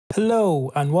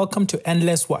Hello and welcome to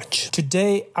Endless Watch.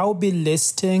 Today I'll be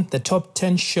listing the top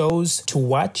 10 shows to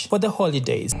watch for the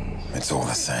holidays. It's all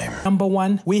the same. Number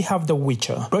 1, we have The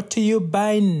Witcher, brought to you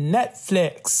by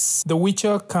Netflix. The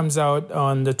Witcher comes out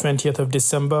on the 20th of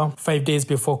December, 5 days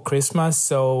before Christmas,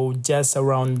 so just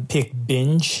around peak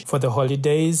binge for the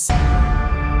holidays.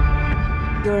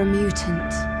 You're a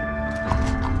mutant,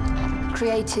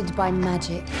 created by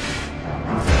magic,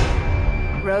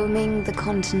 roaming the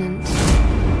continent.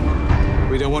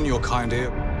 We don't want your kind here.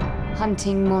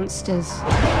 Hunting monsters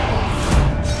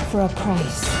for a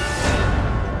price.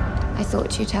 I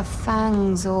thought you'd have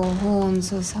fangs or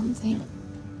horns or something.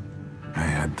 I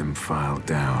had them filed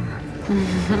down.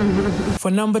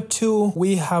 For number 2,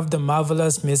 we have The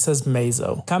Marvelous Mrs.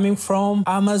 Maisel, coming from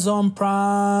Amazon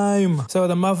Prime. So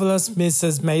The Marvelous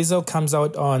Mrs. Maisel comes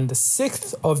out on the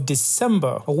 6th of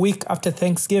December, a week after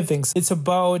Thanksgiving. It's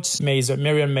about Maisel,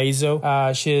 Miriam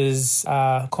Maisel. She's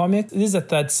a comic. This is the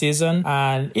 3rd season,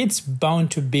 and it's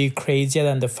bound to be crazier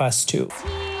than the first 2.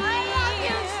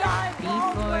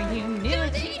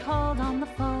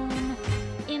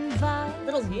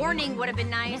 Warning would have been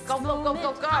nice. Go, go, go,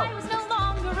 go, go. I was no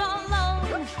longer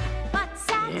alone, but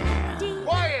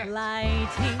Saturday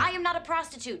lighting. I am not a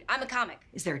prostitute. I'm a comic.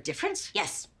 Is there a difference?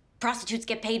 Yes. Prostitutes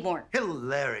get paid more.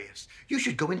 Hilarious. You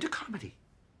should go into comedy.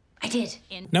 I did.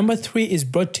 Number 3 is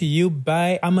brought to you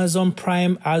by Amazon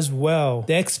Prime as well.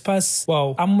 The Expanse.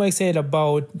 Well, I'm more excited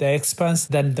about The Expanse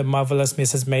than The Marvelous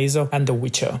Mrs. Maisel and The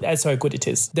Witcher. That's how good it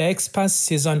is. The Expanse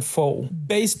Season 4.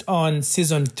 Based on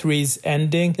Season 3's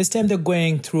ending, this time they're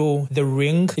going through the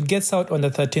ring. It gets out on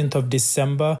the 13th of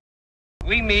December.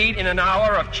 We meet in an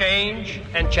hour of change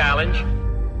and challenge,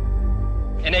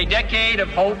 in a decade of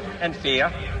hope and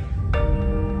fear,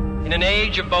 in an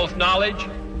age of both knowledge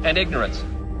and ignorance.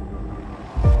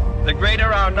 The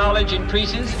greater our knowledge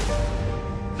increases,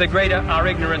 the greater our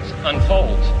ignorance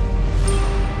unfolds.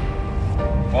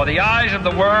 For the eyes of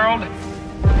the world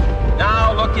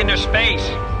now look into space,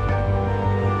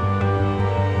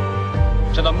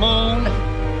 to the moon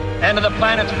and to the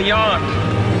planets beyond.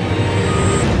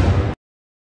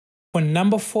 For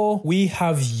number 4, we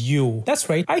have You. That's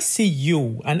right, I see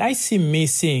you and I see me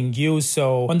seeing you.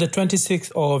 So on the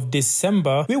 26th of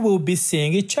December, we will be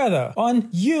seeing each other on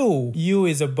You. You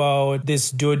is about this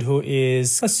dude who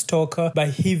is a stalker,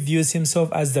 but he views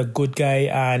himself as the good guy,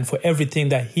 and for everything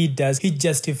that he does, he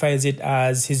justifies it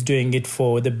as he's doing it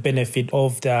for the benefit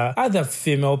of the other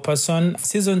female person.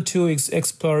 Season 2 is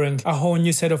exploring a whole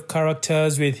new set of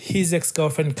characters with his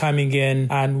ex-girlfriend coming in,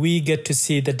 and we get to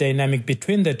see the dynamic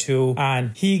between the two.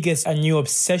 And he gets a new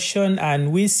obsession,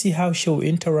 and we see how she'll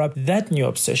interrupt that new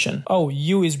obsession. Oh,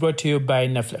 You is brought to you by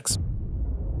Netflix.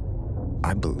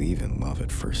 I believe in love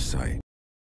at first sight.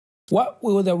 What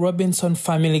will the Robinson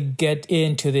family get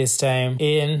into this time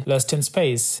in Lost in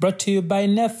Space? Brought to you by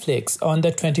Netflix on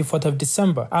the 24th of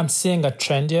December. I'm seeing a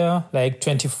trend here, like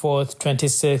 24th,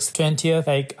 26th, 20th.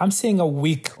 Like, I'm seeing a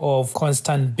week of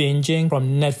constant binging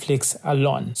from Netflix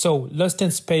alone. So Lost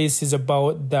in Space is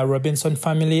about the Robinson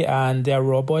family and their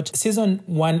robot. Season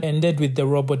 1 ended with the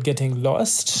robot getting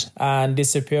lost and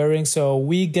disappearing. So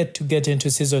we get into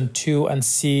Season 2 and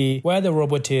see where the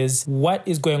robot is, what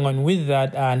is going on with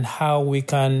that, and how we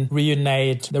can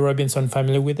reunite the Robinson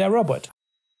family with their robot.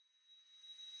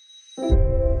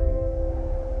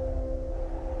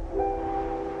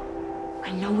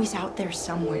 I know he's out there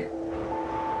somewhere.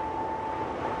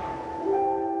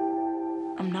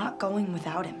 I'm not going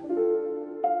without him.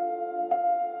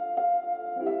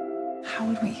 How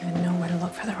would we even know where to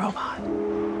look for the robot?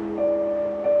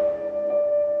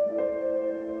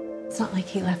 It's not like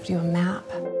he left you a map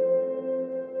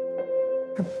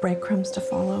or breadcrumbs to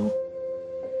follow.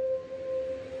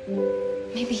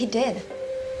 Maybe he did.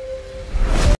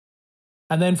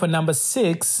 And then for number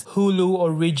 6, Hulu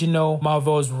original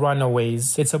Marvel's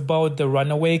Runaways. It's about the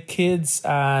runaway kids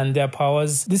and their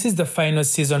powers. This is the final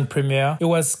season premiere. It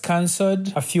was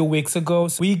cancelled a few weeks ago,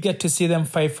 so we get to see them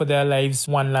fight for their lives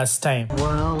one last time. The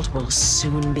world will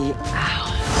soon be ours.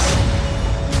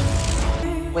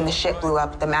 When the ship blew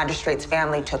up, the magistrate's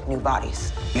family took new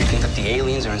bodies. You think that the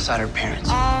aliens are inside our parents?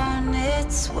 On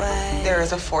its way. There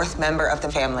is a 4th member of the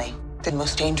family, the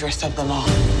most dangerous of them all.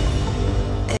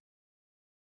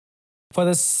 For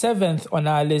the 7th on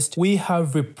our list, we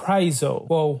have Reprisal.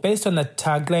 Well, based on the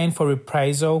tagline for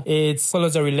Reprisal, it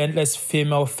follows a relentless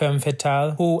female femme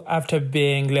fatale who, after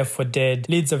being left for dead,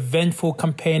 leads a vengeful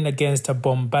campaign against a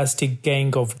bombastic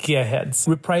gang of gearheads.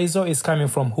 Reprisal is coming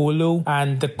from Hulu,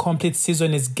 and the complete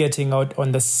season is getting out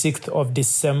on the 6th of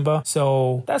December,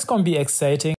 so that's gonna be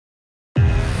exciting.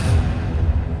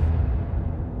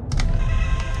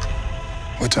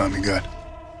 What time you got?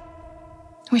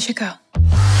 We should go.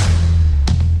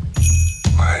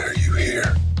 Why are you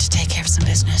here? To take care of some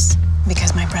business.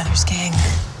 Because my brother's gang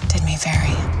did me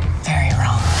very, very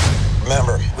wrong.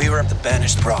 Remember, we were up the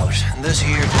Banished Brawlers, and this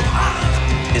here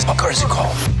is a courtesy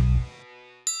call.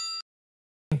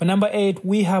 For number 8,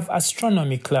 we have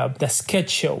Astronomy Club, the sketch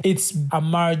show. It's a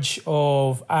merge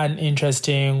of an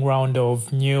interesting round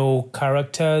of new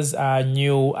characters,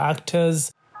 new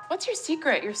actors. What's your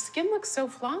secret? Your skin looks so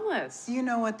flawless. You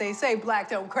know what they say, black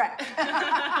don't crack.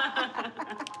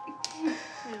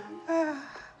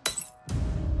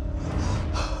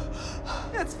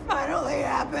 It's finally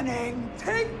happening.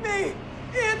 Take me.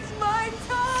 It's my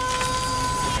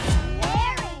time.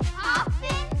 Mary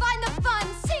Poppins. Find the fun,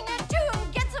 sing a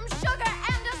tune, get some sugar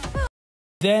and a spoon.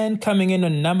 Then coming in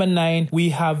on number 9, we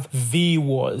have V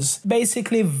Wars,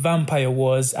 basically Vampire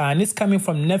Wars, and it's coming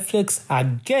from Netflix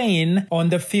again on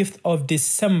the 5th of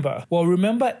December. Well,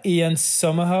 remember Ian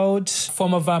Somerhalder,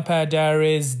 former Vampire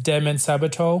Diaries, Damon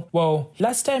Sabato? Well,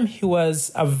 last time he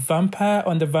was a vampire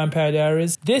on the Vampire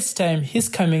Diaries. This time he's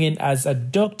coming in as a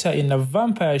doctor in a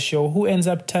vampire show who ends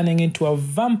up turning into a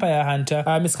vampire hunter.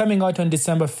 It's coming out on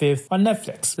December 5th on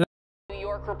Netflix.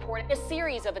 Reported a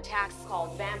series of attacks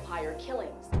called vampire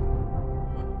killings.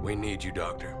 We need you,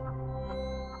 Doctor.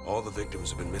 All the victims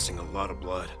have been missing a lot of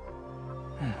blood.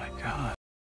 Oh my God.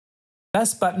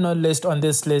 Last but not least on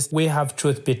this list, we have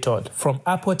Truth Be Told from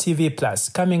Apple TV Plus,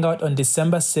 coming out on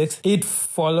December 6th. It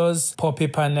follows Poppy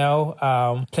Parnell,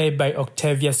 played by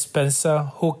Octavia Spencer,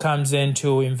 who comes in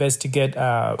to investigate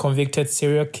a convicted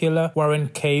serial killer, Warren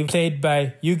Cave, played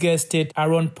by, you guessed it,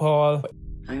 Aaron Paul.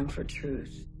 I am for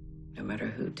truth. No matter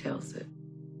who tells it.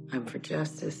 I'm for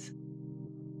justice,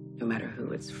 no matter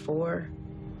who it's for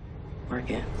or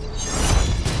against.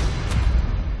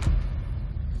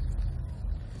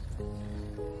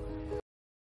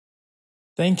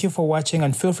 Thank you for watching,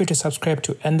 and feel free to subscribe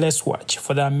to Endless Watch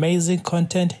for the amazing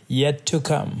content yet to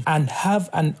come. And have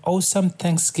an awesome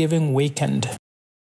Thanksgiving weekend.